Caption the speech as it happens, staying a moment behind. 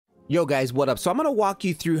Yo guys, what up? So I'm gonna walk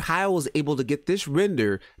you through how I was able to get this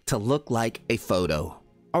render to look like a photo.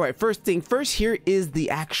 All right, first thing first, here is the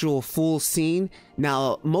actual full scene.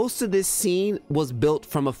 Now, most of this scene was built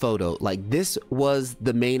from a photo. Like, this was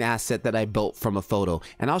the main asset that I built from a photo.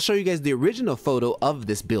 And I'll show you guys the original photo of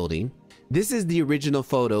this building. This is the original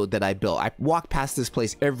photo that I built. I walk past this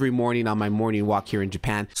place every morning on my morning walk here in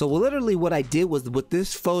Japan. So literally what I did was with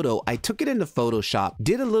this photo, I took it into Photoshop,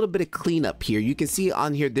 did a little bit of cleanup here. You can see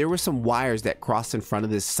on here, there were some wires that crossed in front of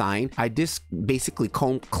this sign. I just basically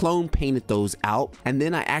clone painted those out. And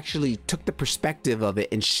then I actually took the perspective of it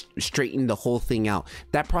and straightened the whole thing out.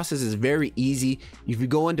 That process is very easy. If you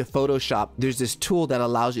go into Photoshop, there's this tool that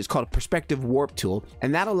allows you, it's called a perspective warp tool.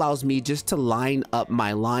 And that allows me just to line up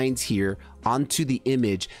my lines here onto the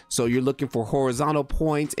image. So you're looking for horizontal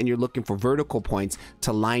points and you're looking for vertical points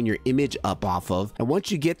to line your image up off of. And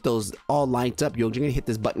once you get those all lined up, you're gonna hit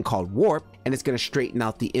this button called warp and it's gonna straighten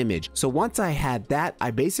out the image. So once I had that, I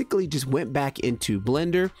basically just went back into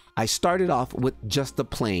Blender. I started off with just the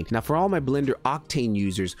plane. Now for all my Blender Octane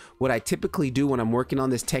users, what I typically do when I'm working on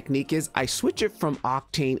this technique is I switch it from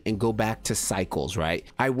Octane and go back to cycles, right?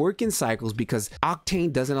 I work in cycles because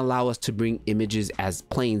Octane doesn't allow us to bring images as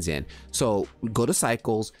planes in. So we go to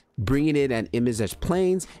cycles, bring it in and image as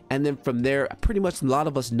planes, and then from there, pretty much a lot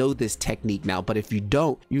of us know this technique now, but if you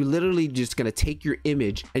don't, you're literally just gonna take your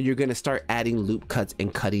image and you're gonna start adding loop cuts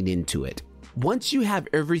and cutting into it. Once you have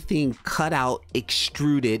everything cut out,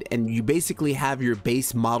 extruded, and you basically have your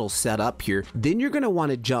base model set up here, then you're going to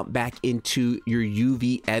want to jump back into your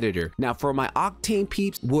UV editor. Now for my Octane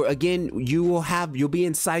peeps, where again, you'll be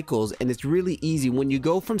in cycles, and it's really easy. When you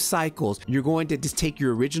go from cycles, you're going to just take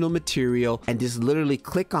your original material and just literally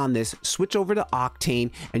click on this, switch over to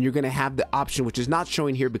Octane, and you're going to have the option, which is not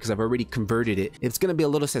showing here because I've already converted it. It's going to be a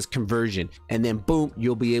little says conversion, and then boom,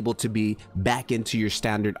 you'll be able to be back into your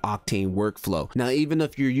standard Octane workflow. Now, even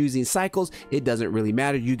if you're using cycles, it doesn't really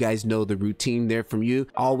matter. You guys know the routine there from you.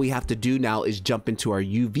 All we have to do now is jump into our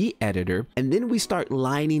UV editor, and then we start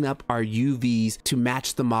lining up our UVs to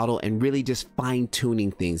match the model and really just fine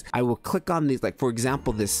tuning things. I will click on these, like for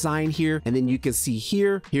example, this sign here, and then you can see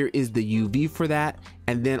here is the UV for that.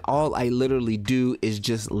 And then all I literally do is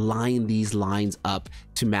just line these lines up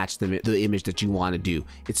to match the image that you want to do.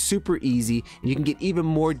 It's super easy, and you can get even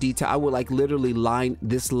more detail. I would like literally line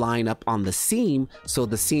this line up on the seam, so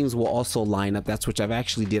the seams will also line up. That's what I've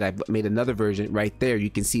actually did. I've made another version right there. You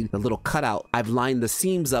can see the little cutout. I've lined the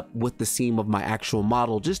seams up with the seam of my actual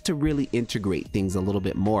model just to really integrate things a little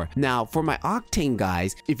bit more. Now for my Octane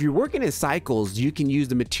guys, if you're working in cycles, you can use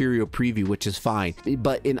the material preview, which is fine.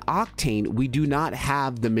 But in Octane, we do not have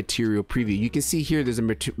the material preview. You can see here there's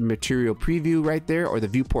a material preview right there, or the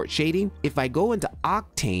viewport shading. If I go into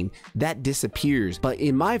Octane, that disappears, but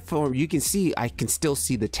in my form you can see I can still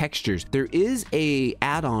see the textures. There is a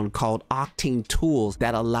add-on called Octane Tools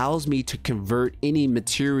that allows me to convert any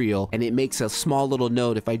material, and it makes a small little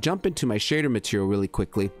node. If I jump into my shader material really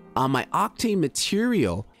quickly, on my Octane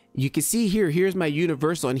material, you can see here's my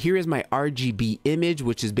universal, and here is my RGB image,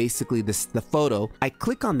 which is basically the photo. I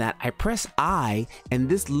click on that, I press I, and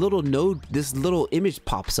this little node, this little image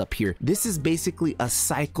pops up here. This is basically a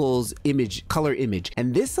cycles image, color image,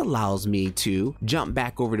 and this allows me to jump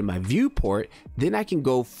back over to my viewport. Then I can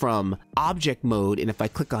go from object mode, and if I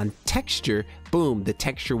click on texture, boom, the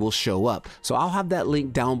texture will show up. So I'll have that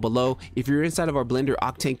link down below. If you're inside of our Blender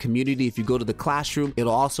Octane community, if you go to the classroom,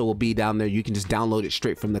 it'll also be down there. You can just download it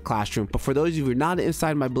straight from the classroom. But for those of you who are not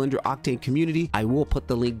inside my Blender Octane community, I will put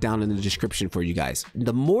the link down in the description for you guys.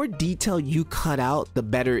 The more detail you cut out, the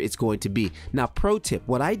better it's going to be. Now, pro tip,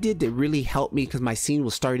 what I did that really helped me, because my scene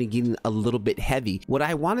was starting getting a little bit heavy, what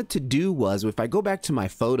I wanted to do was, if I go back to my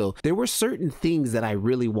photo, there were certain things that I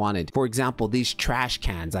really wanted. For example, these trash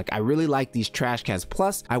cans. Like, I really like these trash cans.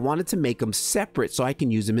 Plus, I wanted to make them separate so I can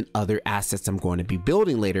use them in other assets I'm going to be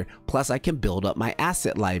building later. Plus, I can build up my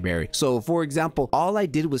asset library. So for example, all I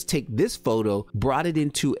did was take this photo, brought it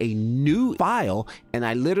into a new file, and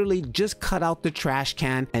I literally just cut out the trash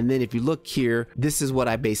can. And then if you look here, this is what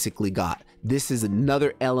I basically got. This is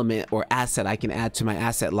another element or asset I can add to my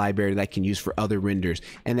asset library that I can use for other renders.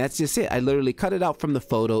 And that's just it. I literally cut it out from the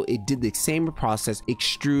photo. It did the same process,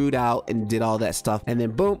 extrude out and did all that stuff. And then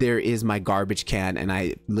boom, there is my garbage can, and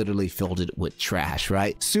I literally filled it with trash,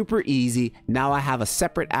 right? Super easy. Now I have a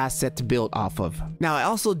separate asset to build off of. Now I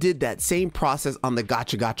also did that same process on the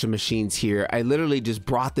Gacha machines here. I literally just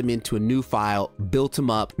brought them into a new file, built them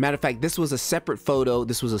up. Matter of fact, this was a separate photo.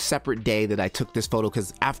 This was a separate day that I took this photo,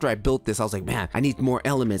 because after I built this, I was was like, man, I need more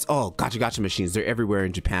elements. Oh, Gacha machines, they're everywhere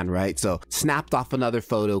in Japan, right? So snapped off another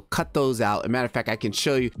photo, cut those out. As a matter of fact, I can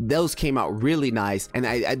show you, those came out really nice. And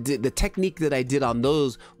I did, the technique that I did on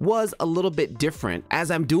those was a little bit different.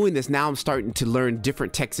 As I'm doing this now, I'm starting to learn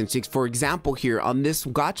different techniques. For example, here on this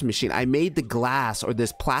Gacha machine, I made the glass or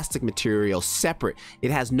this plastic material separate.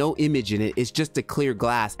 It has no image in it. It's just a clear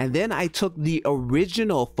glass. And then I took the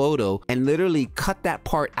original photo and literally cut that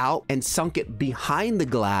part out and sunk it behind the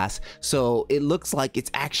glass, so it looks like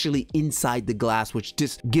it's actually inside the glass, which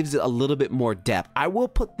just gives it a little bit more depth. I will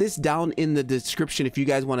put this down in the description if you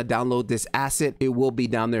guys want to download this asset. It will be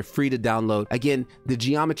down there, free to download. Again, the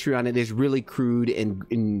geometry on it is really crude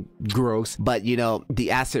and gross, but you know,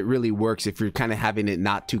 the asset really works if you're kind of having it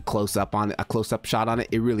not too close up on it, a close-up shot on it.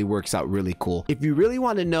 It really works out really cool. If you really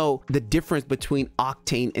want to know the difference between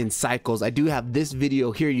Octane and Cycles, I do have this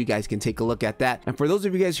video here. You guys can take a look at that. And for those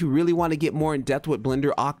of you guys who really want to get more in depth with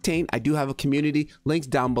Blender Octane, I do have a community, links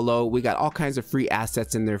down below. We got all kinds of free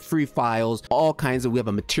assets in there, free files, all kinds of, we have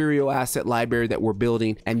a material asset library that we're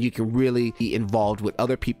building, and you can really be involved with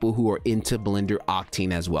other people who are into Blender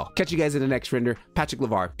Octane as well. Catch you guys in the next render. Patrick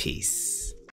LeVar, peace.